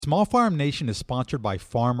Small Farm Nation is sponsored by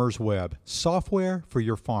Farmers Web, software for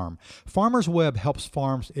your farm. Farmers Web helps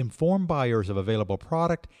farms inform buyers of available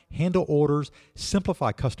product, handle orders,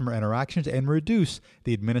 simplify customer interactions, and reduce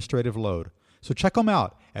the administrative load. So check them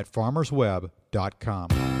out at farmersweb.com.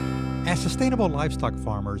 As sustainable livestock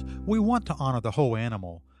farmers, we want to honor the whole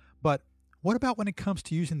animal. But what about when it comes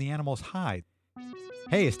to using the animal's hide?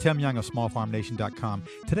 Hey, it's Tim Young of smallfarmnation.com.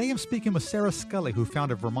 Today I'm speaking with Sarah Scully, who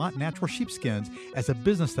founded Vermont Natural Sheepskins as a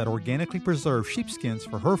business that organically preserves sheepskins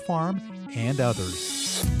for her farm and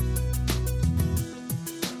others.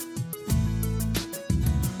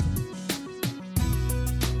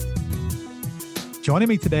 Joining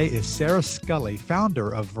me today is Sarah Scully,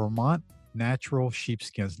 founder of Vermont Natural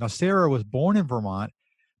Sheepskins. Now, Sarah was born in Vermont,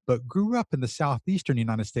 but grew up in the southeastern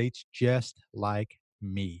United States just like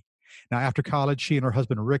me. Now, after college, she and her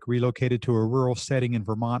husband, Rick, relocated to a rural setting in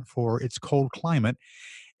Vermont for its cold climate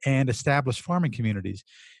and established farming communities.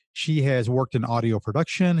 She has worked in audio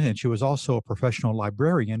production, and she was also a professional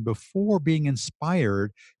librarian before being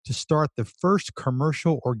inspired to start the first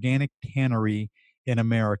commercial organic tannery in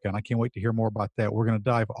America. And I can't wait to hear more about that. We're going to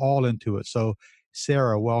dive all into it. So,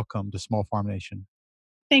 Sarah, welcome to Small Farm Nation.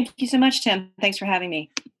 Thank you so much, Tim. Thanks for having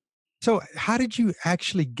me. So how did you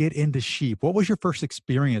actually get into sheep? What was your first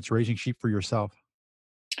experience raising sheep for yourself?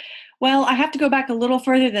 Well, I have to go back a little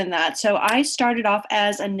further than that. So I started off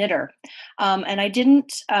as a knitter, and I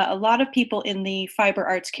didn't. A lot of people in the fiber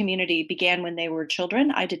arts community began when they were children.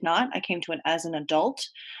 I did not. I came to it as an adult,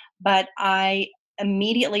 but I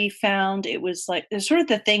immediately found it was sort of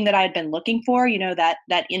the thing that I had been looking for. You know,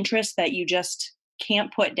 that interest that you just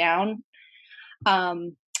can't put down.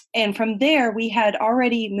 And from there, we had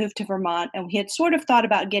already moved to Vermont, and we had sort of thought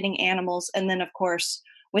about getting animals. And then, of course,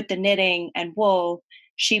 with the knitting and wool,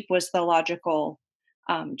 sheep was the logical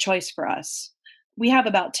choice for us. We have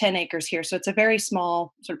about 10 acres here, so it's a very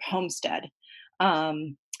small sort of homestead.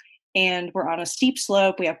 And we're on a steep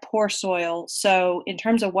slope. We have poor soil. So in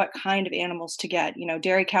terms of what kind of animals to get, you know,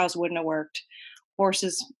 dairy cows wouldn't have worked.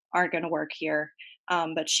 Horses aren't going to work here,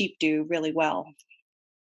 but sheep do really well.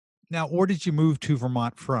 Now, where did you move to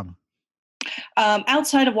Vermont from?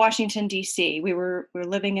 Outside of Washington, D.C. We were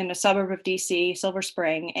living in a suburb of D.C., Silver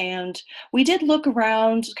Spring, and we did look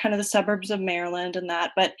around kind of the suburbs of Maryland and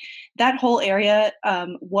that, but that whole area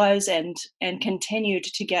was and continued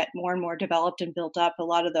to get more and more developed and built up. A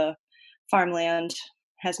lot of the farmland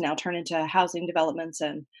has now turned into housing developments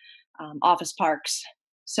and office parks.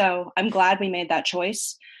 So I'm glad we made that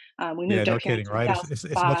choice. We Yeah, moved no up here in kidding, right? It's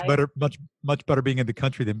much 2005. better, much better being in the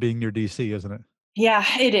country than being near DC, isn't it? Yeah,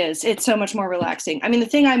 it is. It's so much more relaxing. I mean, the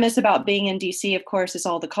thing I miss about being in DC, of course, is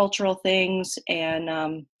all the cultural things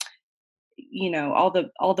and you know, all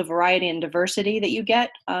the variety and diversity that you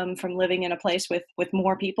get from living in a place with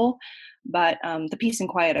more people. But the peace and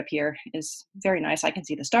quiet up here is very nice. I can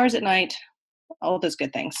see the stars at night, all those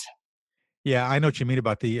good things. Yeah, I know what you mean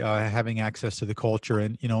about the having access to the culture,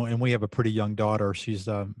 and and we have a pretty young daughter. She's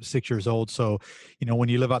 6 years old, so when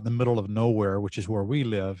you live out in the middle of nowhere, which is where we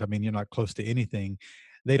live, I mean, you're not close to anything.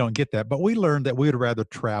 They don't get that, but we learned that we would rather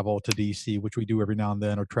travel to DC, which we do every now and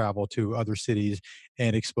then, or travel to other cities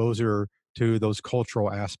and expose her to those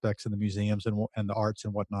cultural aspects in the museums and the arts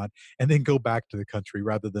and whatnot, and then go back to the country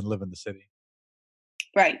rather than live in the city.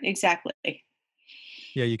 Right, exactly.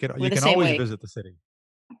 Yeah, you can We're you the can same always way. visit the city.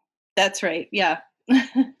 That's right. Yeah.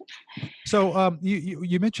 So,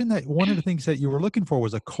 you mentioned that one of the things that you were looking for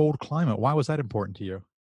was a cold climate. Why was that important to you?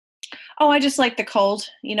 Oh, I just like the cold.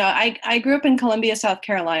 You know, I grew up in Columbia, South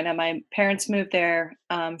Carolina. My parents moved there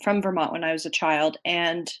from Vermont when I was a child,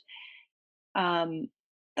 and um,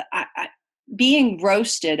 being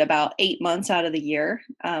roasted about 8 months out of the year,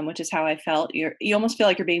 which is how I felt. You almost feel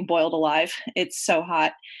like you're being boiled alive. It's so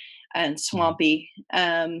hot and Mhm. swampy,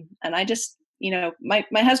 and I just, you know, my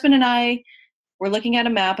husband and I were looking at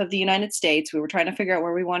a map of the United States. We were trying to figure out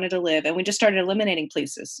where we wanted to live, and we just started eliminating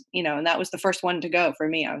places, you know, and that was the first one to go for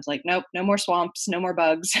me. I was like, nope, no more swamps, no more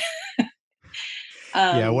bugs.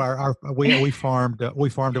 Yeah, well, um, we farmed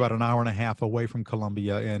about an hour and a half away from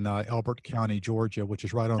Columbia in Elbert County, Georgia, which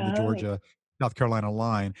is right on the oh, Georgia South Carolina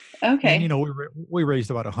line. And okay. we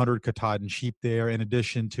raised about 100 Katahdin sheep there, in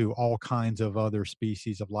addition to all kinds of other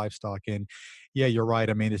species of livestock. And yeah, you're right.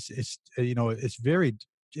 I mean,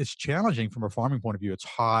 it's challenging from a farming point of view. It's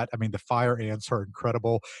hot. I mean, the fire ants are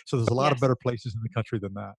incredible. So there's a lot of Yes. better places in the country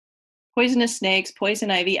than that. Poisonous snakes,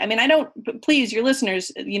 poison ivy. I mean, I don't, but please, your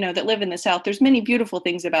listeners, you know, that live in the South, there's many beautiful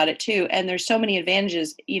things about it too. And there's so many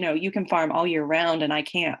advantages, you know, you can farm all year round and I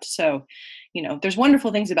can't. So, you know, there's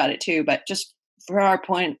wonderful things about it too, but just for our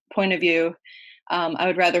point of view, I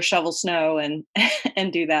would rather shovel snow and,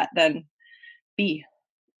 and do that than be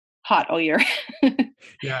hot all year.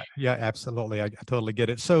 Yeah, yeah, absolutely. I totally get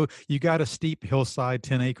it. So you got a steep hillside,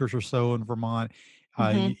 10 acres or so in Vermont.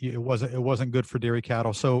 hmm It wasn't good for dairy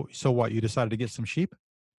cattle. So what? You decided to get some sheep?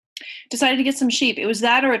 Decided to get some sheep. It was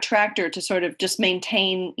that or a tractor to sort of just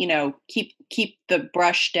maintain, keep the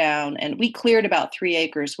brush down. And we cleared about 3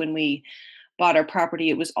 acres when we bought our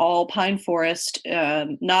property. It was all pine forest,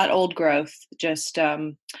 not old growth. Just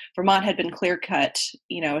Vermont had been clear cut,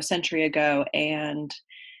 a century ago, and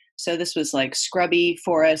so this was like scrubby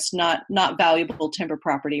forest, not valuable timber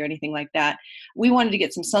property or anything like that. We wanted to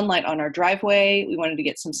get some sunlight on our driveway. We wanted to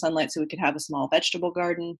get some sunlight so we could have a small vegetable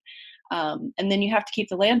garden. And then you have to keep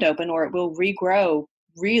the land open or it will regrow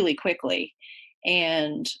really quickly.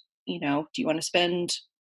 And, do you want to spend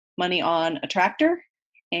money on a tractor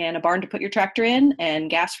and a barn to put your tractor in and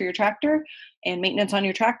gas for your tractor and maintenance on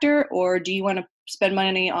your tractor? Or do you want to spend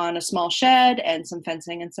money on a small shed and some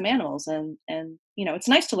fencing and some animals? And it's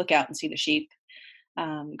nice to look out and see the sheep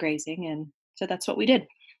grazing. And so that's what we did.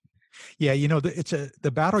 Yeah,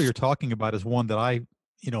 the battle you're talking about is one that I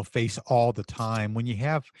face all the time. When you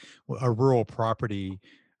have a rural property,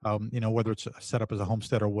 whether it's set up as a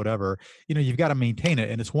homestead or whatever, you've got to maintain it.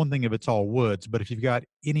 And it's one thing if it's all woods, but if you've got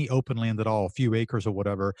any open land at all, a few acres or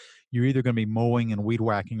whatever, you're either going to be mowing and weed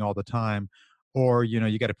whacking all the time, or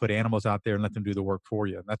you got to put animals out there and let them do the work for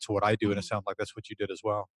you. And that's what I do, and it sounds like that's what you did as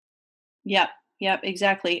well. Yep, yep,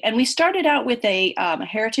 exactly. And we started out with a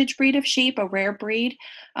heritage breed of sheep, a rare breed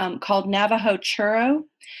called Navajo Churro.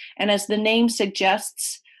 And as the name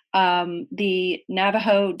suggests, the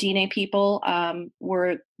Navajo Diné people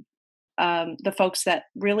were the folks that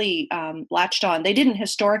really latched on. They didn't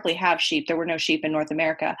historically have sheep. There were no sheep in North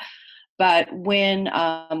America. But when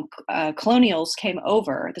colonials came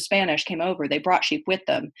over, the Spanish came over, they brought sheep with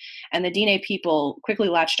them. And the Diné people quickly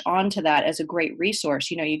latched onto that as a great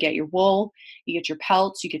resource. You get your wool, you get your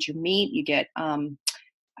pelts, you get your meat, you get,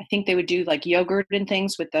 I think they would do like yogurt and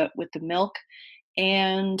things with the milk.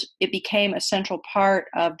 And it became a central part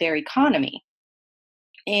of their economy.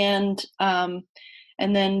 And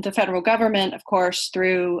then the federal government, of course,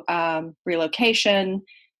 through relocation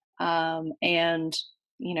and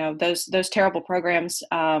those terrible programs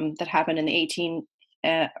that happened in the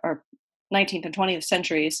or 19th and 20th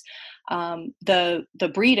centuries,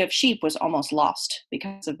 the breed of sheep was almost lost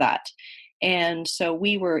because of that. And so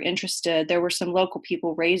we were interested. There were some local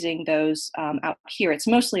people raising those out here. It's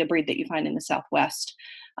mostly a breed that you find in the Southwest,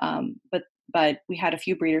 but we had a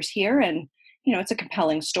few breeders here, and it's a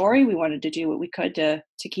compelling story. We wanted to do what we could to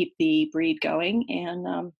keep the breed going,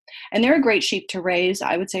 and they're a great sheep to raise,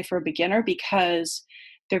 I would say, for a beginner, because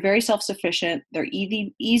they're very self-sufficient. They're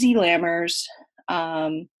easy lambers.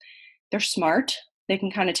 They're smart. They can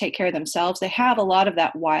kind of take care of themselves. They have a lot of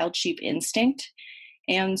that wild sheep instinct,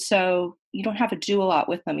 and so you don't have to do a lot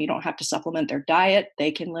with them. You don't have to supplement their diet.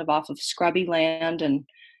 They can live off of scrubby land and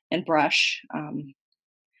brush, and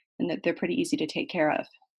they're pretty easy to take care of.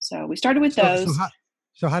 So we started with So so those. how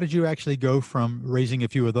so how did you actually go from raising a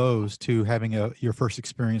few of those to having your first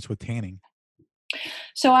experience with tanning?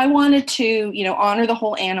 So I wanted to, honor the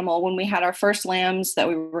whole animal when we had our first lambs that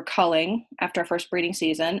we were culling after our first breeding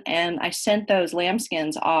season. And I sent those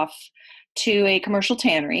lambskins off to a commercial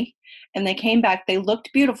tannery, and they came back. They looked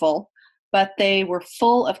beautiful, but they were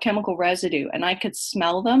full of chemical residue, and I could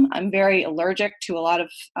smell them. I'm very allergic to a lot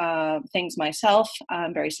of things myself.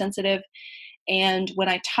 I'm very sensitive. And when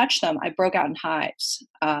I touched them, I broke out in hives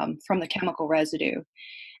from the chemical residue.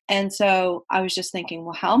 And so I was just thinking,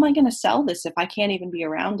 well, how am I going to sell this if I can't even be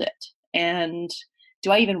around it? And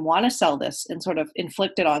do I even want to sell this and sort of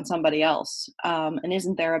inflict it on somebody else? And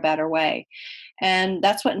isn't there a better way? And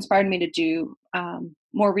that's what inspired me to do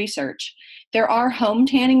more research. There are home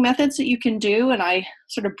tanning methods that you can do, and I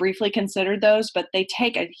sort of briefly considered those, but they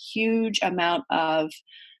take a huge amount of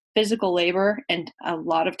physical labor and a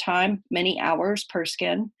lot of time, many hours per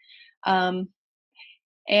skin. Um,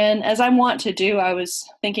 and as I want to do, I was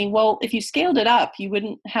thinking, well, if you scaled it up, you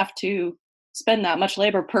wouldn't have to spend that much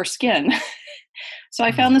labor per skin. So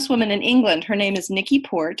I Hmm. found this woman in England. Her name is Nikki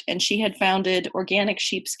Port, and she had founded Organic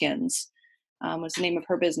Sheepskins, was the name of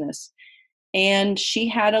her business. And she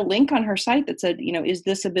had a link on her site that said, is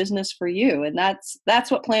this a business for you? And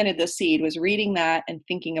that's what planted the seed, was reading that and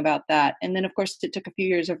thinking about that. And then, of course, it took a few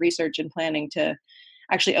years of research and planning to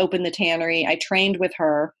actually open the tannery. I trained with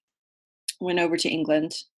her, went over to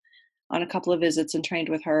England on a couple of visits and trained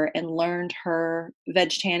with her and learned her veg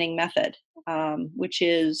tanning method, which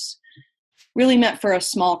is really meant for a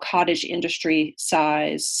small cottage industry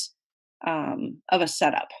size of a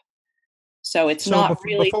setup. So it's So not before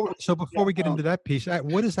really before so before we get known. into that piece,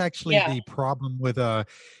 what is actually Yeah. the problem with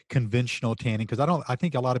conventional tanning? Because I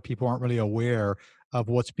think a lot of people aren't really aware of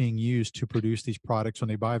what's being used to produce these products when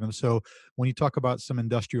they buy them. So when you talk about some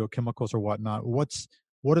industrial chemicals or whatnot,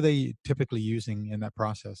 what are they typically using in that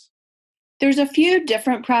process? There's a few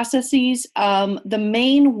different processes. The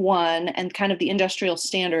main one, and kind of the industrial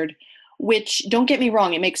standard, which don't get me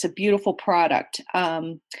wrong, it makes a beautiful product,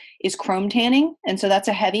 is chrome tanning. And so that's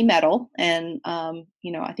a heavy metal. And,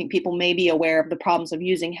 I think people may be aware of the problems of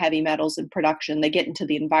using heavy metals in production. They get into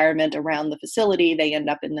the environment around the facility, they end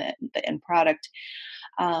up in the end product.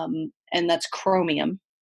 And that's chromium.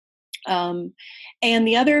 Um, and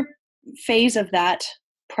the other phase of that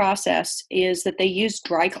process is that they use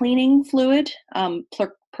dry cleaning fluid,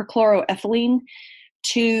 perchloroethylene,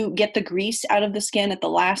 to get the grease out of the skin at the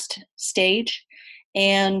last stage.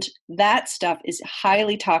 And that stuff is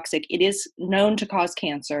highly toxic. It is known to cause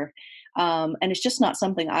cancer. And it's just not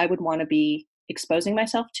something I would want to be exposing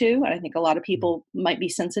myself to. I think a lot of people might be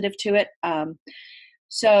sensitive to it.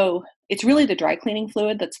 So it's really the dry cleaning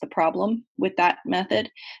fluid that's the problem with that method.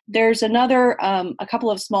 There's a couple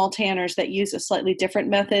of small tanners that use a slightly different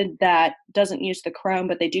method that doesn't use the chrome,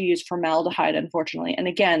 but they do use formaldehyde, unfortunately. And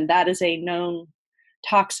again, that is a known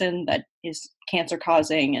toxin that is cancer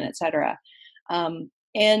causing and et cetera.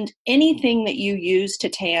 And anything that you use to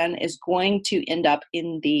tan is going to end up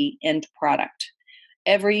in the end product.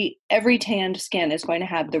 Every tanned skin is going to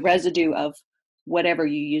have the residue of whatever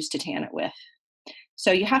you use to tan it with.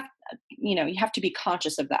 So you have to be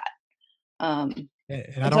conscious of that. And I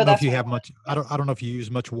And so don't know if that's you what, have much. I don't know if you use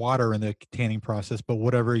much water in the tanning process, but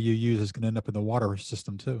whatever you use is going to end up in the water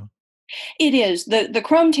system too. it is. The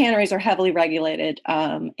chrome tanneries are heavily regulated,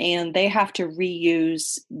 and they have to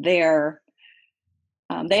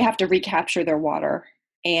they have to recapture their water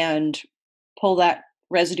and pull that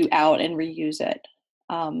residue out and reuse it.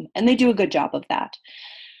 And they do a good job of that.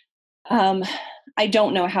 Um, I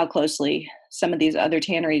don't know how closely some of these other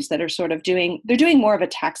tanneries that are they're doing more of a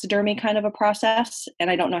taxidermy kind of a process, and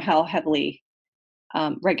I don't know how heavily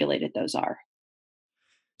regulated those are.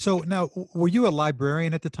 So now, were you a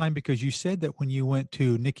librarian at the time? Because you said that when you went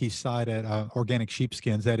to Nikki's site at Organic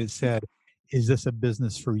Sheepskins, that it said, "Is this a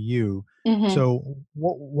business for you?" Hmm. So,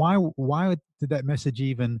 why did that message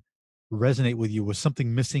even resonate with you? Was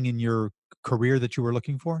something missing in your career that you were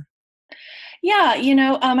looking for? Yeah,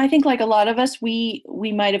 I think like a lot of us, we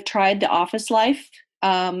might have tried the office life,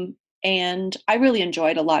 and I really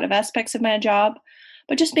enjoyed a lot of aspects of my job,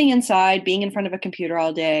 but just being inside, being in front of a computer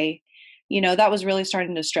all day, that was really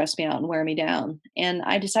starting to stress me out and wear me down. And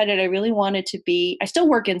I decided I really wanted to be. I still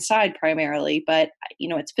work inside primarily, but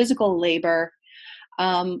it's physical labor.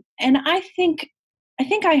 And I think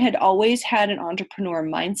I had always had an entrepreneur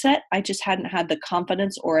mindset. I just hadn't had the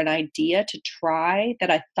confidence or an idea to try that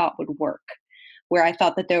I thought would work, where I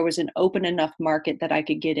thought that there was an open enough market that I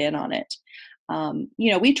could get in on it.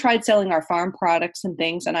 We tried selling our farm products and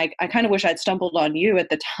things, and I kind of wish I'd stumbled on you at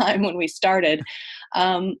the time when we started,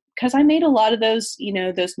 because I made a lot of those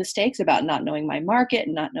mistakes about not knowing my market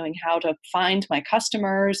and not knowing how to find my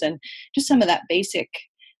customers, and just some of that basic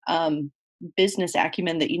um, business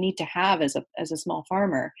acumen that you need to have as a small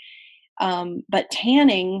farmer. But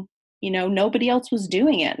tanning, nobody else was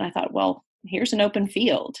doing it. And I thought, well, here's an open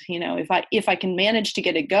field. If I can manage to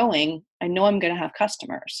get it going, I know I'm going to have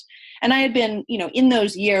customers. And I had been, in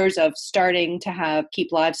those years of starting to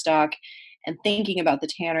keep livestock and thinking about the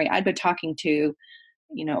tannery, I'd been talking to,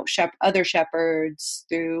 other shepherds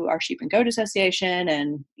through our sheep and goat association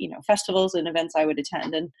and, festivals and events I would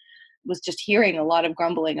attend, and was just hearing a lot of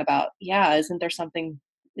grumbling about, yeah, isn't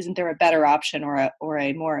there a better option, or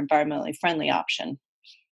a more environmentally friendly option?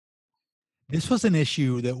 This was an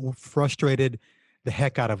issue that frustrated the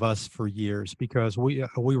heck out of us for years because we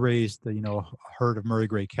raised a herd of Murray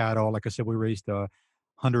Grey cattle. Like I said, we raised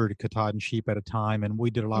 100 Katahdin sheep at a time, and we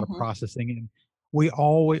did a lot of Hmm. processing. And we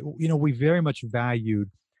always, we very much valued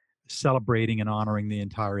celebrating and honoring the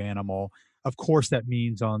entire animal. Of course, that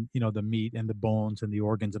means on the meat and the bones and the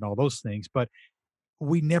organs and all those things, but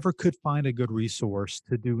we never could find a good resource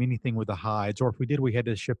to do anything with the hides, or if we did, we had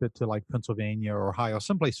to ship it to like Pennsylvania or Ohio,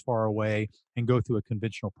 someplace far away, and go through a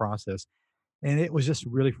conventional process. And it was just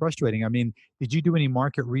really frustrating. I mean, did you do any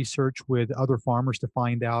market research with other farmers to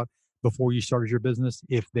find out before you started your business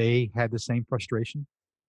if they had the same frustration?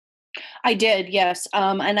 I did, yes.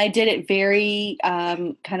 And I did it very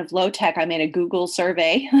kind of low tech. I made a Google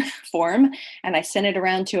survey form, and I sent it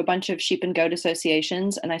around to a bunch of sheep and goat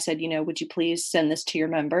associations. And I said, would you please send this to your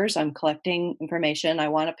members? I'm collecting information. I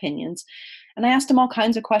want opinions. And I asked them all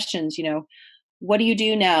kinds of questions. what do you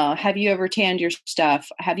do now? Have you ever tanned your stuff?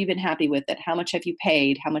 Have you been happy with it? How much have you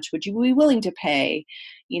paid? How much would you be willing to pay?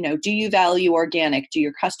 Do you value organic? Do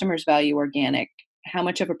your customers value organic? How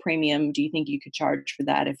much of a premium do you think you could charge for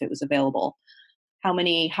that if it was available? How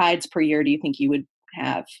many hides per year do you think you would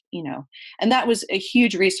have? And that was a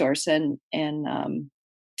huge resource, and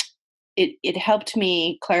it helped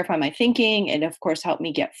me clarify my thinking, and of course helped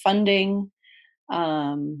me get funding,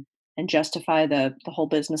 and justify the whole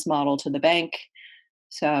business model to the bank.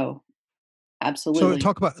 So So absolutely.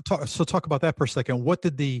 talk about that for a second. What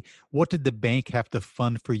did the bank have to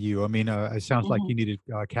fund for you? I mean, it sounds like Mhm. you needed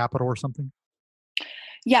capital or something.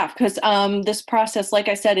 Yeah, because this process, like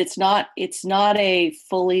I said, it's not a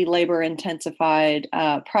fully labor intensified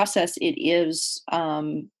process. It is.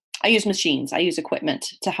 I use machines. I use equipment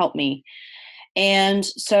to help me, and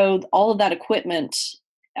so all of that equipment,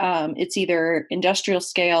 it's either industrial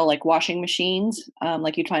scale, like washing machines,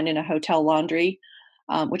 like you'd find in a hotel laundry,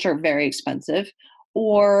 which are very expensive,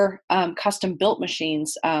 or custom built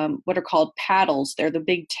machines, what are called paddles. They're the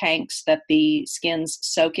big tanks that the skins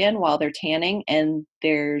soak in while they're tanning, and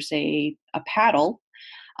there's a paddle,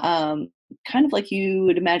 um, kind of like you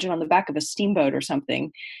would imagine on the back of a steamboat or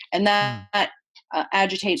something, and Mm. that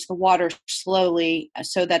agitates the water slowly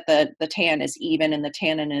so that the tan is even and the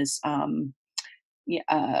tannin is what do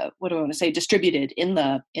I want to say, distributed in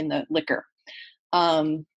the liquor.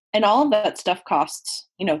 Um, and all of that stuff costs,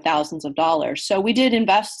 thousands of dollars. So we did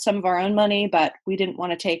invest some of our own money, but we didn't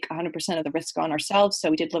want to take 100% of the risk on ourselves. So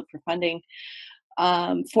we did look for funding.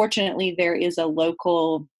 Fortunately, there is a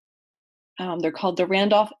local, they're called the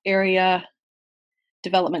Randolph Area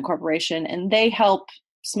Development Corporation, and they help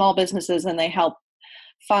small businesses, and they help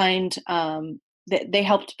find, they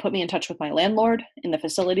helped put me in touch with my landlord in the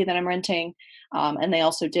facility that I'm renting. And they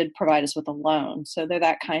also did provide us with a loan. So they're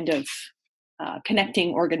that kind of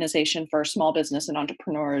connecting organization for small business and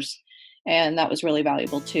entrepreneurs. And that was really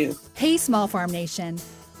valuable too. Hey, Small Farm Nation.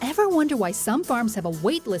 Ever wonder why some farms have a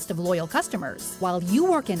wait list of loyal customers while you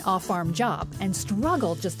work an off-farm job and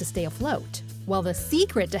struggle just to stay afloat? Well, the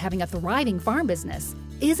secret to having a thriving farm business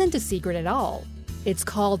isn't a secret at all. It's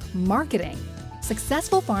called marketing.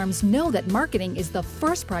 Successful farms know that marketing is the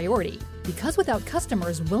first priority because without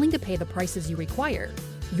customers willing to pay the prices you require,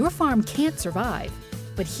 your farm can't survive.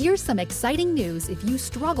 But here's some exciting news if you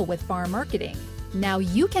struggle with farm marketing. Now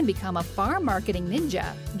you can become a farm marketing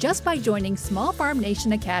ninja just by joining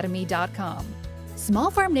smallfarmnationacademy.com.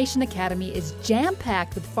 Small Farm Nation Academy is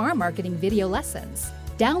jam-packed with farm marketing video lessons,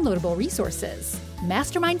 downloadable resources,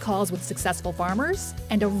 mastermind calls with successful farmers,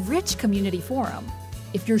 and a rich community forum.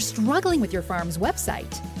 If you're struggling with your farm's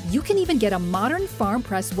website, you can even get a modern farm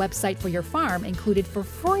press website for your farm included for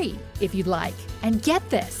free if you'd like. And get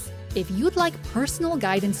this, if you'd like personal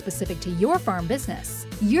guidance specific to your farm business,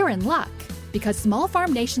 you're in luck. Because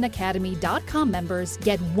smallfarmnationacademy.com members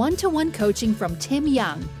get one-to-one coaching from Tim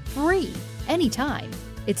Young, free, anytime.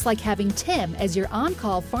 It's like having Tim as your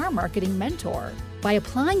on-call farm marketing mentor. By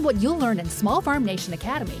applying what you'll learn in Small Farm Nation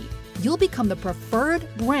Academy, you'll become the preferred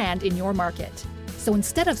brand in your market. So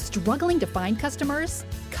instead of struggling to find customers,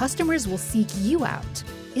 customers will seek you out.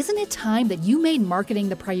 Isn't it time that you made marketing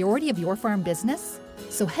the priority of your farm business?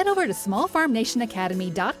 So head over to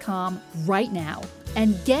smallfarmnationacademy.com right now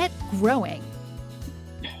and get growing.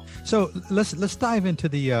 So let's dive into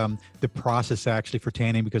the process actually for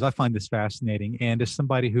tanning, because I find this fascinating. And as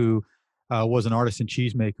somebody who was an artisan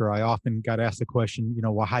cheesemaker, I often got asked the question,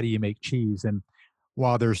 well, how do you make cheese? And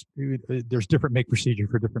while there's different make procedure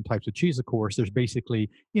for different types of cheese, of course, there's basically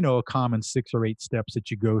a common 6 or 8 steps that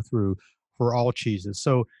you go through for all cheeses.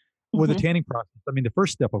 So with the Mhm. tanning process, I mean, the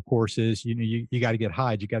first step, of course, is you got to get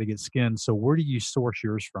hide, you got to get skin. So where do you source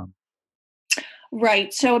yours from?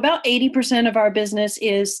 Right. So about 80% of our business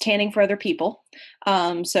is tanning for other people.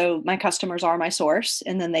 So my customers are my source,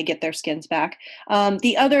 and then they get their skins back.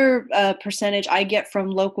 The other percentage I get from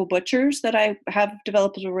local butchers that I have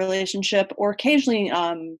developed a relationship, or occasionally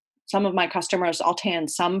some of my customers, I'll tan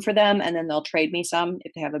some for them, and then they'll trade me some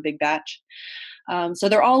if they have a big batch. So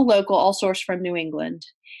they're all local, all sourced from New England.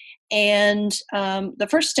 And the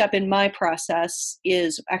first step in my process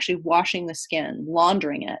is actually washing the skin,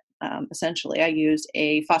 laundering it. Essentially, I use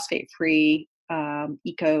a phosphate-free,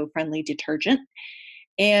 eco-friendly detergent,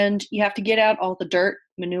 and you have to get out all the dirt,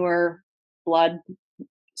 manure, blood,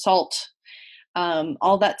 salt,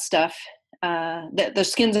 all that stuff. The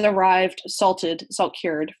skins arrived salted, salt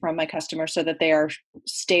cured from my customer, so that they are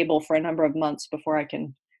stable for a number of months before I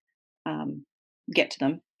can get to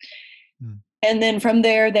them. Mm. And then from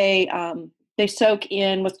there, they soak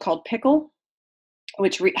in what's called pickle,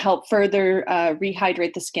 which help further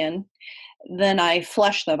rehydrate the skin. Then I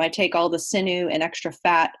flush them. I take all the sinew and extra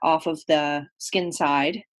fat off of the skin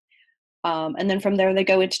side. And then from there, they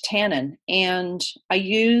go into tannin. And I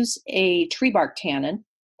use a tree bark tannin.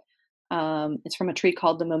 It's from a tree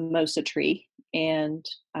called the mimosa tree. And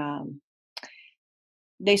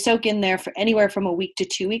they soak in there for anywhere from a week to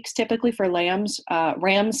 2 weeks, typically for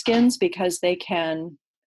ram skins, because they can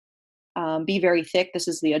be very thick. This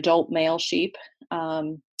is the adult male sheep.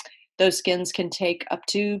 Those skins can take up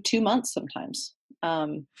to 2 months sometimes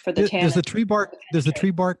for the tannin. Does the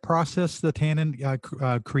tree bark process the tannin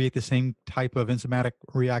create the same type of enzymatic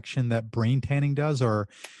reaction that brain tanning does, or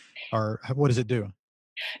what does it do?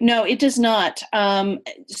 No, it does not.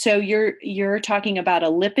 So you're talking about a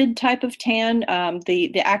lipid type of tan.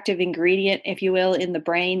 The active ingredient, if you will, in the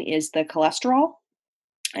brain is the cholesterol.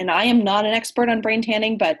 And I am not an expert on brain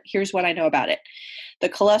tanning, but here's what I know about it. The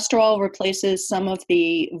cholesterol replaces some of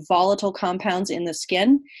the volatile compounds in the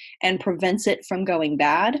skin and prevents it from going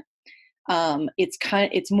bad.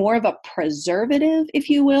 It's more of a preservative, if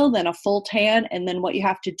you will, than a full tan. And then what you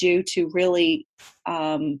have to do to really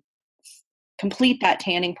complete that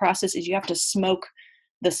tanning process is you have to smoke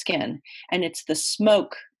the skin, and it's the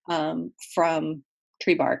smoke from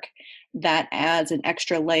tree bark that adds an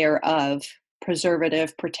extra layer of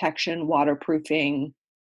preservative, protection, waterproofing,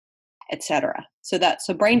 etc. So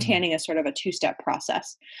brain tanning is sort of a two-step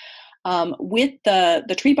process. With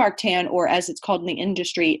the tree bark tan, or as it's called in the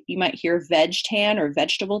industry, you might hear veg tan or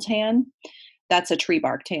vegetable tan. That's a tree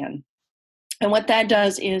bark tan. And what that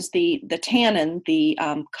does is the tannin, the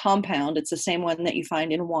compound, it's the same one that you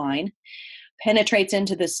find in wine, penetrates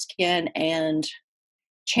into the skin and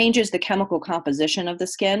changes the chemical composition of the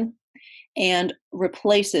skin and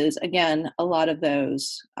replaces, again, a lot of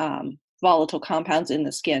those volatile compounds in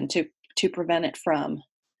the skin to prevent it from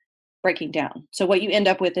breaking down. So what you end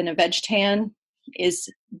up with in a veg tan is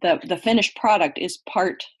the finished product is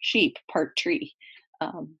part sheep, part tree,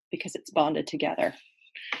 because it's bonded together.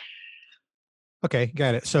 Okay,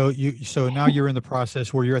 got it. So now you're in the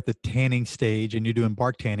process where you're at the tanning stage and you're doing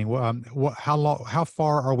bark tanning. How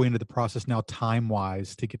far are we into the process now, time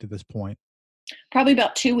wise, to get to this point? Probably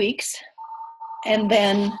about 2 weeks, and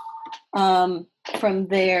then from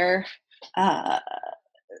there,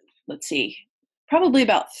 let's see, probably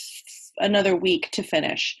about another week to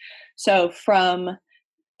finish. So from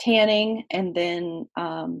tanning, and then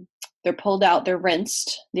they're pulled out, they're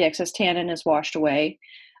rinsed, the excess tannin is washed away.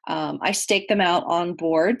 I stake them out on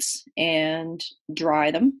boards and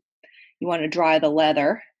dry them. You want to dry the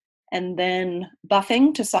leather, and then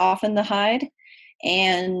buffing to soften the hide,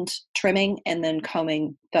 and trimming, and then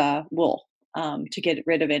combing the wool to get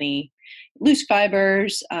rid of any loose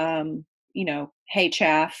fibers, hay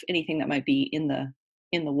chaff, anything that might be in the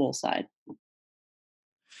wool side.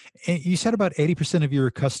 And you said about 80% of your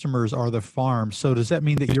customers are the farms. So does that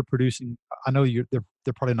mean that you're producing? I know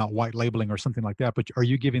they're probably not white labeling or something like that, but are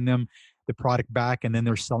you giving them the product back and then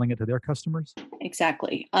they're selling it to their customers?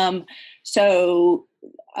 Exactly. I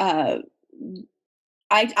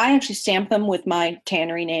actually stamp them with my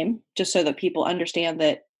tannery name, just so that people understand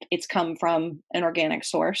that it's come from an organic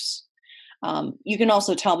source. You can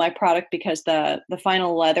also tell my product because the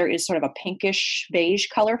final leather is sort of a pinkish beige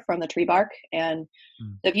color from the tree bark. And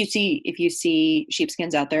if you see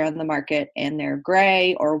sheepskins out there on the market and they're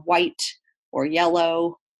gray or white or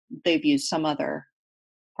yellow, they've used some other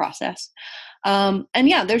process. And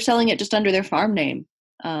yeah, they're selling it just under their farm name.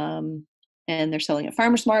 And they're selling at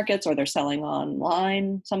farmers markets, or they're selling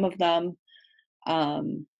online, some of them.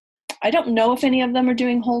 I don't know if any of them are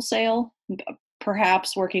doing wholesale,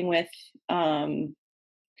 perhaps working with,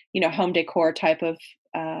 home decor type of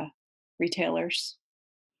retailers.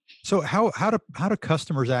 So how do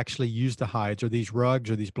customers actually use the hides? Are these rugs,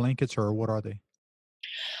 or these blankets, or what are they?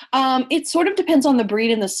 It sort of depends on the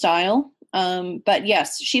breed and the style. But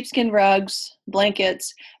yes, sheepskin rugs,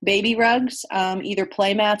 blankets, baby rugs, either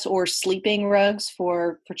play mats or sleeping rugs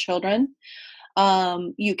for children.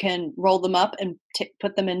 You can roll them up and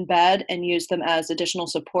put them in bed and use them as additional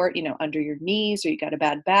support, under your knees, or you got a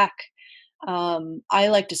bad back. I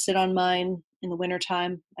like to sit on mine in the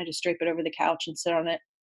wintertime. I just drape it over the couch and sit on it.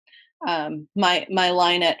 My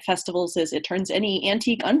line at festivals is, it turns any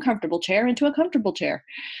antique uncomfortable chair into a comfortable chair.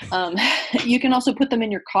 You can also put them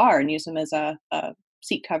in your car and use them as a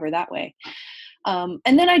seat cover that way. And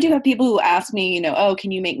then I do have people who ask me, oh, can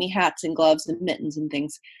you make me hats and gloves and mittens and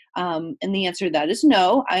things? And the answer to that is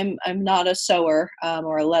no. I'm not a sewer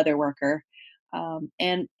or a leather worker.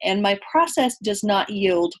 And my process does not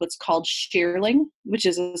yield what's called shearling, which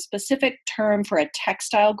is a specific term for a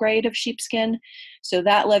textile grade of sheepskin. So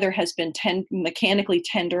that leather has been mechanically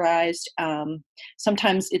tenderized.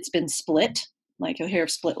 Sometimes it's been split, like you'll hear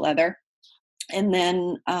of split leather. And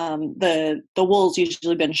then the wool's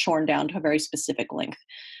usually been shorn down to a very specific length.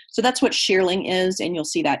 So that's what shearling is, and you'll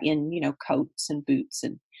see that in, coats and boots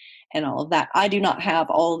and all of that. I do not have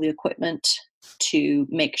all the equipment to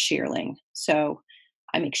make shearling, so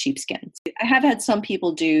I make sheepskins. I have had some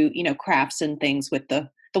people do, crafts and things with the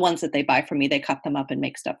ones that they buy from me. They cut them up and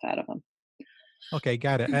make stuff out of them. Okay,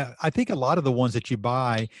 got it. I think a lot of the ones that you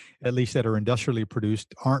buy, at least that are industrially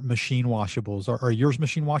produced, aren't machine washables. Are yours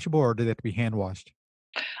machine washable, or do they have to be hand washed?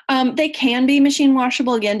 They can be machine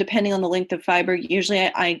washable, again, depending on the length of fiber.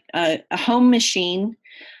 Usually a home machine,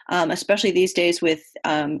 especially these days with,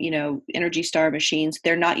 Energy Star machines,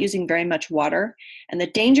 they're not using very much water. And the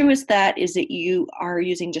danger with that is that you are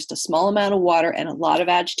using just a small amount of water and a lot of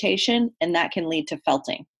agitation, and that can lead to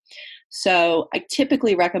felting. So I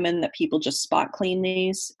typically recommend that people just spot clean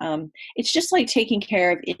these. It's just like taking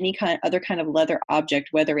care of any other kind of leather object,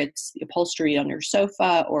 whether it's upholstery on your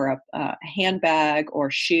sofa or a handbag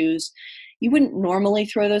or shoes. You wouldn't normally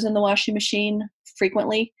throw those in the washing machine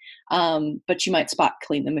frequently, but you might spot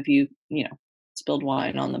clean them if you spilled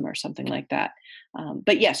wine on them or something like that.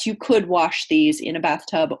 But yes, you could wash these in a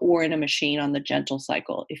bathtub or in a machine on the gentle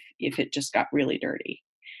cycle if it just got really dirty.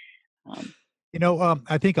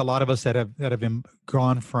 I think a lot of us that have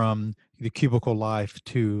gone from the cubicle life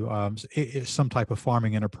to some type of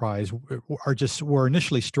farming enterprise were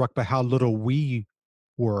initially struck by how little we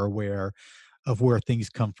were aware of where things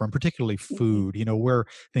come from, particularly food, where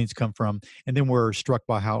things come from. And then we're struck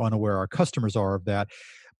by how unaware our customers are of that.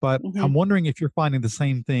 But I'm wondering if you're finding the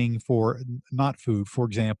same thing for not food, for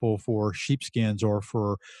example, for sheepskins or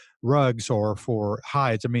for rugs or for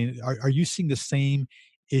hides. I mean, are you seeing the same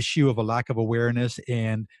issue of a lack of awareness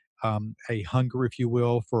and a hunger, if you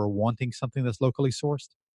will, for wanting something that's locally sourced?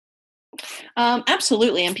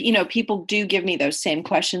 Absolutely. And, people do give me those same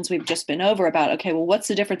questions we've just been over about, okay, well, what's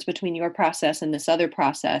the difference between your process and this other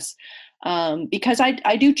process? Because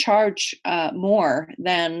I do charge more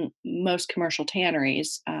than most commercial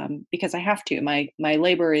tanneries because I have to. My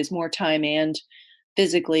labor is more time and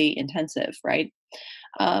physically intensive, right?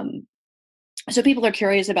 So people are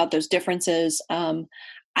curious about those differences.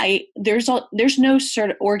 There's no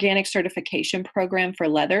organic certification program for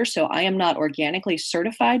leather, so I am not organically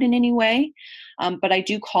certified in any way. But I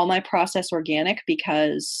do call my process organic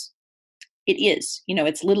because it is,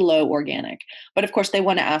 it's little o organic. But of course, they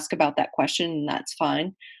want to ask about that question, and that's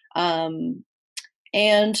fine.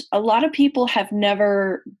 And a lot of people they've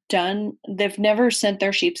never sent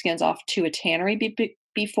their sheepskins off to a tannery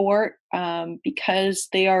before because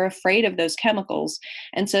they are afraid of those chemicals.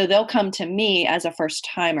 And so they'll come to me as a first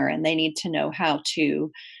timer, and they need to know how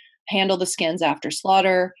to handle the skins after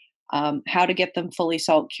slaughter, how to get them fully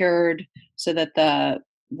salt cured so that the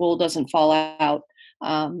wool doesn't fall out,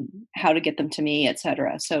 how to get them to me,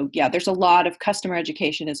 etc. So yeah, there's a lot of customer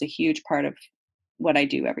education is a huge part of what I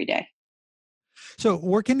do every day. So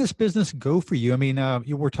where can this business go for you? I mean,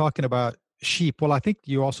 you were talking about sheep. Well, I think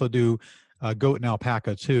you also do goat and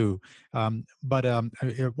alpaca too. But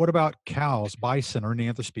what about cows, bison, or any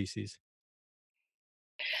other species?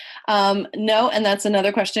 No, and that's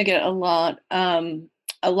another question I get a lot.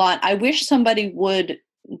 I wish somebody would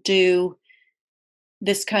do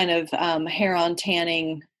this kind of hair-on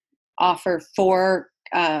tanning offer for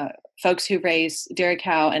folks who raise dairy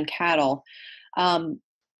cow and cattle.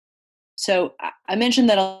 So I mentioned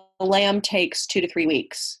that a lamb takes 2 to 3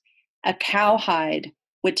 weeks. A cowhide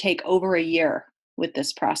would take over a year with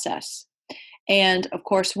this process. And of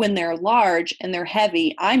course, when they're large and they're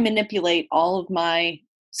heavy, I manipulate all of my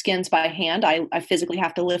skins by hand. I physically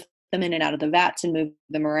have to lift them in and out of the vats and move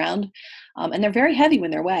them around. And they're very heavy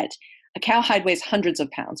when they're wet. A cowhide weighs hundreds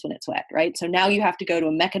of pounds when it's wet, right? So now you have to go to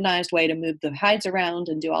a mechanized way to move the hides around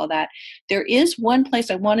and do all that. There is one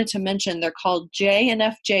place I wanted to mention. They're called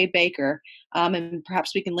J&FJ Baker, and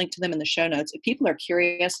perhaps we can link to them in the show notes. If people are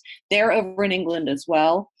curious, they're over in England as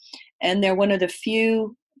well, and they're one of the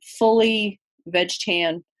few fully veg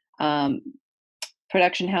tan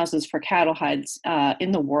production houses for cattle hides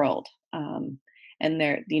in the world. And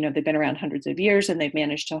they've been around hundreds of years, and they've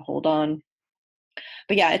managed to hold on.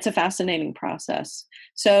 But yeah, it's a fascinating process.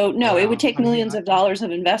 So no, It would take millions of dollars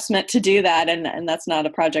of investment to do that. And that's not a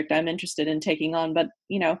project I'm interested in taking on, but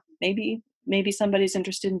maybe somebody's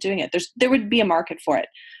interested in doing it. There would be a market for it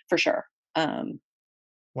for sure.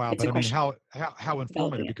 Wow, It's but a I mean, question how of developing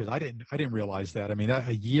informative, it. because I didn't realize that. I mean,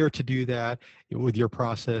 a year to do that with your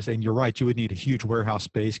process, and you're right, you would need a huge warehouse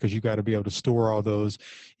space because you got to be able to store all those,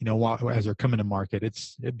 as they're coming to market.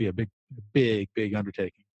 It'd be a big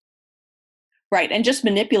undertaking. Right, and just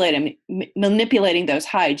manipulating those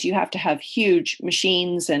hides, you have to have huge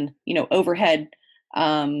machines and overhead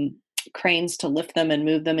um, cranes to lift them and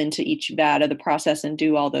move them into each vat of the process and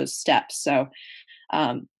do all those steps. So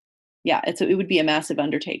um, yeah, it would be a massive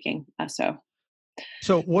undertaking.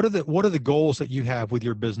 So what are the goals that you have with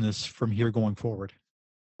your business from here going forward?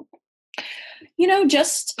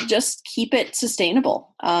 Just keep it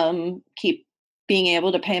sustainable. Keep being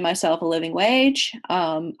able to pay myself a living wage.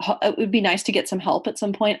 It would be nice to get some help at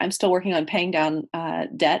some point. I'm still working on paying down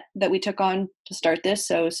debt that we took on to start this.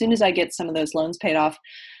 So as soon as I get some of those loans paid off,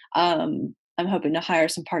 I'm hoping to hire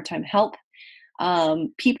some part-time help.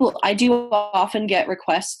 I do often get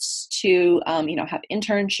requests to, have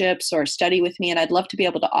internships or study with me, and I'd love to be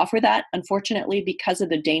able to offer that. Unfortunately, because of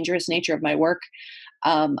the dangerous nature of my work,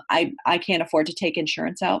 I can't afford to take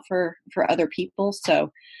insurance out for other people.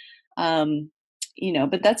 So,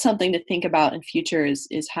 but that's something to think about in future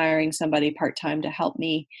is hiring somebody part time to help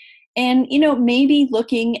me, and maybe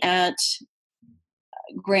looking at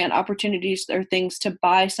grant opportunities or things to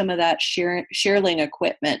buy some of that shearling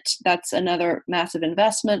equipment. That's another massive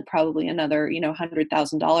investment, probably another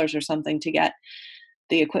 $100,000 or something to get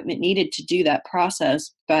the equipment needed to do that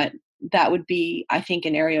process. But that would be, I think,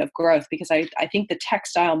 an area of growth, because I think the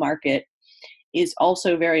textile market is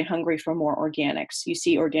also very hungry for more organics. You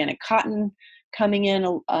see organic cotton coming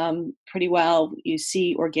in pretty well. You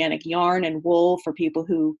see organic yarn and wool for people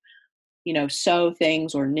who sew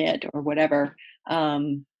things or knit or whatever.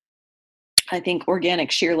 I think organic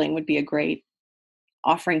shearling would be a great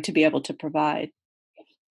offering to be able to provide.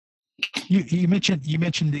 You mentioned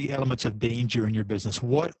the elements of danger in your business.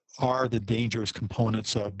 What are the dangerous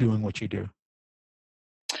components of doing what you do?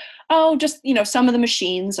 Oh, just, some of the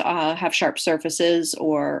machines have sharp surfaces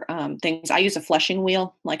or things. I use a fleshing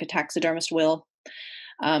wheel, like a taxidermist will.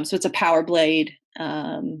 So it's a power blade.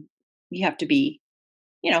 You have to be,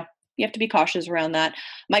 you know, you have to be cautious around that.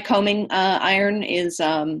 My combing iron is,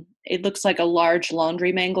 it looks like a large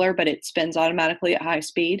laundry mangler, but it spins automatically at high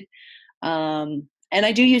speed. And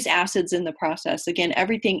I do use acids in the process. Again,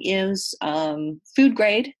 everything is food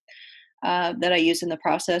grade that I use in the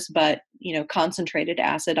process, but concentrated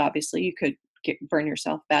acid. Obviously, you could burn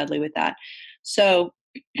yourself badly with that. So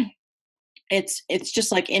it's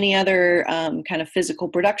just like any other kind of physical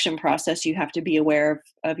production process. You have to be aware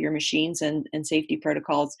of your machines and safety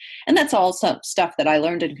protocols, and that's all some stuff that I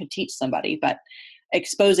learned and could teach somebody. But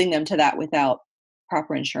exposing them to that without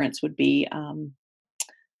proper insurance would be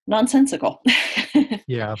nonsensical.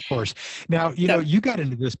 Yeah, of course. Now, So, you got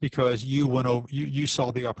into this because you went over, you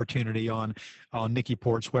saw the opportunity on Nikki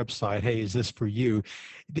Port's website. Hey, is this for you?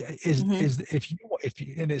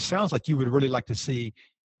 mhm. And it sounds like you would really like to see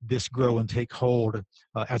this grow and take hold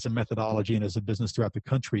as a methodology and as a business throughout the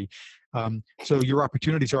country. So your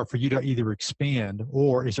opportunities are for you to either expand,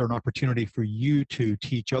 or is there an opportunity for you to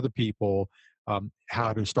teach other people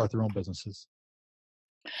how to start their own businesses?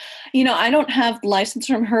 I don't have license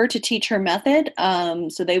from her to teach her method,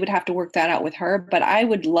 so they would have to work that out with her. But I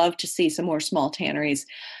would love to see some more small tanneries.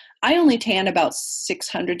 I only tan about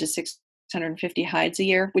 600 to 650 hides a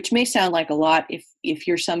year, which may sound like a lot if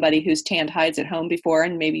you're somebody who's tanned hides at home before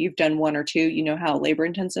and maybe you've done one or two. You know how labor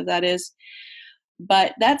intensive that is.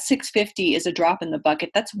 But that 650 is a drop in the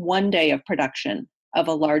bucket. That's one day of production of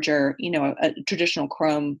a larger, a traditional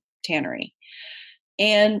chrome tannery.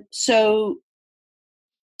 And so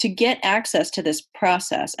to get access to this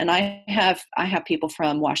process, and I have people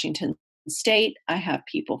from Washington State, I have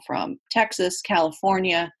people from Texas,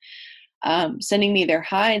 California, sending me their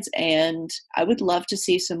hides, and I would love to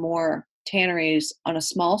see some more tanneries on a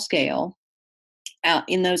small scale out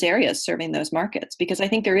in those areas serving those markets, because I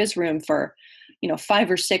think there is room for 5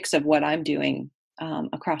 or 6 of what I'm doing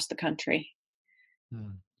across the country.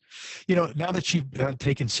 Hmm. Now that you've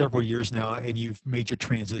taken several years now and you've made your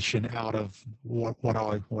transition out of what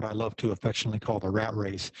I love to affectionately call the rat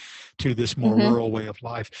race to this more Hmm. rural way of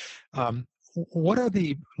life, what are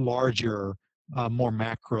the larger, more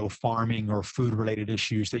macro farming or food related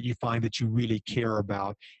issues that you find that you really care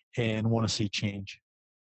about and want to see change?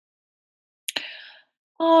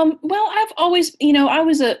 Well, I've always, I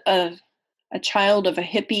was a child of a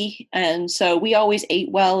hippie, and so we always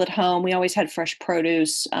ate well at home. We always had fresh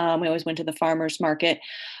produce. We always went to the farmers market.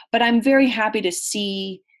 But I'm very happy to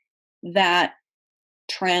see that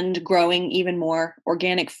trend growing even more.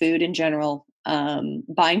 Organic food in general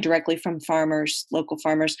buying directly from farmers, local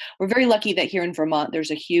farmers. We're very lucky that here in Vermont,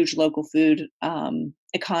 there's a huge local food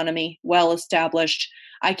economy, well established.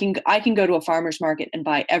 I can go to a farmer's market and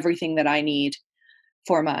buy everything that I need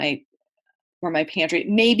for my pantry,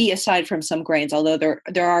 maybe aside from some grains, although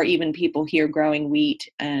there are even people here growing wheat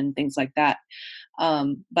and things like that.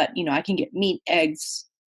 But I can get meat, eggs,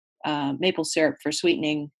 maple syrup for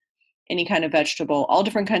sweetening, any kind of vegetable, all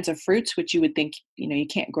different kinds of fruits, which you would think, you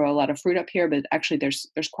can't grow a lot of fruit up here, but actually there's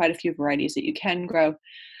quite a few varieties that you can grow.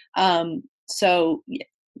 So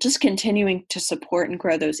just continuing to support and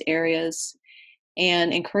grow those areas,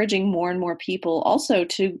 and encouraging more and more people also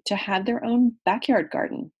to have their own backyard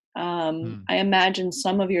garden. I imagine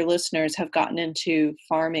some of your listeners have gotten into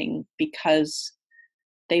farming because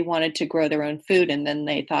they wanted to grow their own food, and then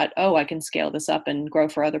they thought, oh, I can scale this up and grow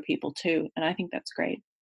for other people too. And I think that's great.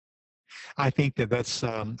 I think that's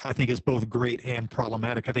I think it's both great and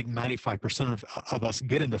problematic. I think 95% of us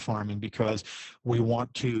get into farming because we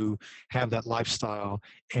want to have that lifestyle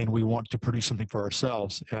and we want to produce something for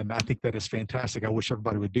ourselves. And I think that is fantastic. I wish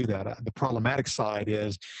everybody would do that. The problematic side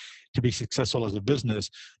is, to be successful as a business,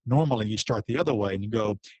 normally you start the other way and you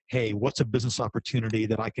go, hey, what's a business opportunity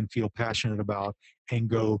that I can feel passionate about and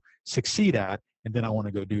go succeed at? And then I want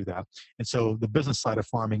to go do that. And so the business side of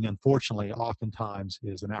farming, unfortunately, oftentimes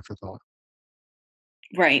is an afterthought.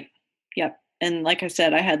 Right. Yep. And like I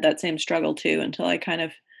said, I had that same struggle too, until I kind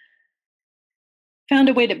of found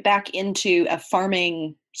a way to back into a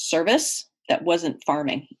farming service that wasn't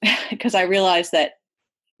farming, because I realized that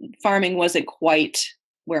farming wasn't quite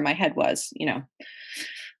where my head was, Yeah.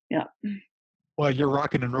 Well, you're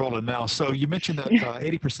rocking and rolling now. So you mentioned that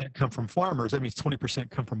 80% come from farmers. That means 20%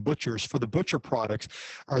 come from butchers. For the butcher products,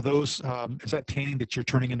 are those, is that tanning that you're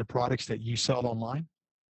turning into products that you sell online?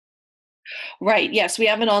 Right. Yes, we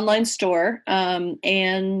have an online store,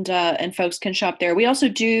 and folks can shop there. We also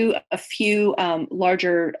do a few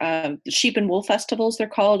larger sheep and wool festivals. They're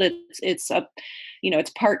called. It's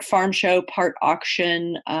part farm show, part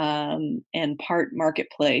auction, and part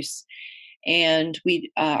marketplace. And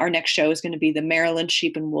our next show is going to be the Maryland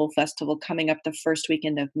Sheep and Wool Festival, coming up the first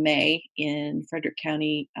weekend of May in Frederick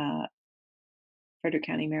County,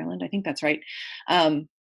 Maryland. I think that's right.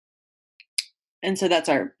 And so that's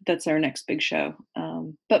our next big show,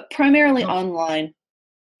 but primarily online.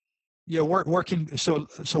 Yeah, where can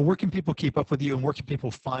people keep up with you, and where can people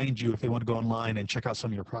find you if they want to go online and check out some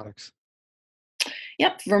of your products?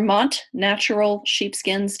 Yep,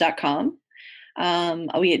 VermontNaturalSheepskins.com.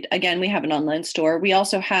 We have an online store. We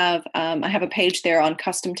also have I have a page there on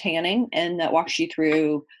custom tanning, and that walks you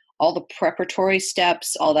through all the preparatory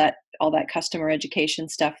steps, all that customer education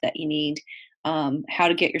stuff that you need. How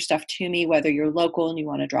to get your stuff to me, whether you're local and you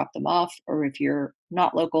want to drop them off, or if you're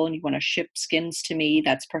not local and you want to ship skins to me,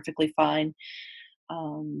 that's perfectly fine.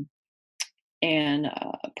 And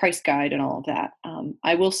a price guide and all of that.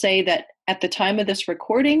 I will say that at the time of this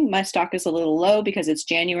recording, my stock is a little low because it's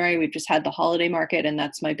January. We've just had the holiday market, and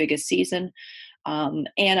that's my biggest season. And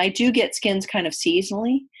I do get skins kind of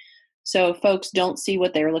seasonally. So if folks don't see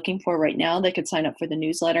what they're looking for right now, they could sign up for the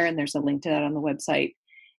newsletter, and there's a link to that on the website,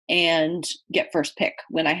 and get first pick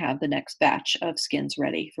when I have the next batch of skins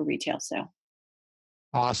ready for retail sale.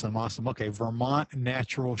 Awesome. Okay,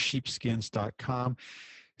 VermontNaturalSheepskins.com.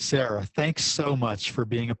 Sarah, thanks so much for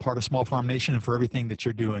being a part of Small Farm Nation and for everything that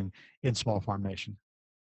you're doing in Small Farm Nation.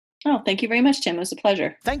 Oh, thank you very much, Tim. It was a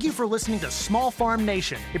pleasure. Thank you for listening to Small Farm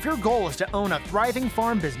Nation. If your goal is to own a thriving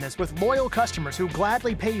farm business with loyal customers who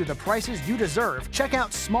gladly pay you the prices you deserve, check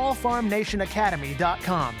out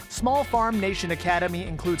smallfarmnationacademy.com. Small Farm Nation Academy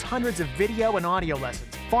includes hundreds of video and audio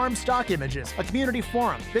lessons, farm stock images, a community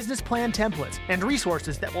forum, business plan templates, and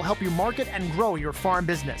resources that will help you market and grow your farm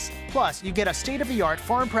business. Plus, you get a state-of-the-art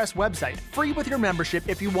Farm Press website, free with your membership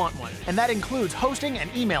if you want one. And that includes hosting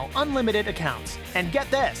and email unlimited accounts. And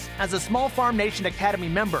get this, as a Small Farm Nation Academy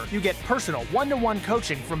member, you get personal one-to-one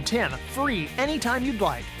coaching from Tim, free anytime you'd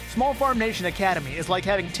like. Small Farm Nation Academy is like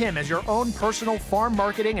having Tim as your own personal farm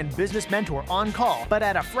marketing and business mentor on call, but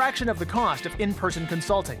at a fraction of the cost of in-person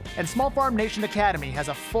consulting. And Small Farm Nation Academy has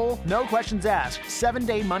a full, no questions asked,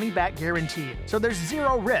 7-day money-back guarantee, so there's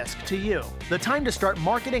zero risk to you. The time to start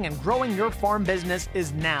marketing and growing your farm business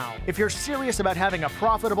is now. If you're serious about having a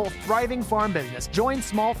profitable, thriving farm business, join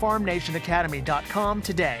smallfarmnationacademy.com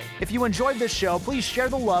today. If you enjoyed this show, please share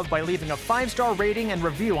the love by leaving a 5-star rating and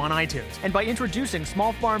review on iTunes, and by introducing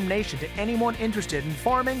Small Farm Nation to anyone interested in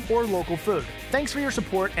farming or local food. Thanks for your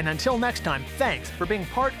support, and until next time, thanks for being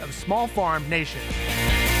part of Small Farm Nation.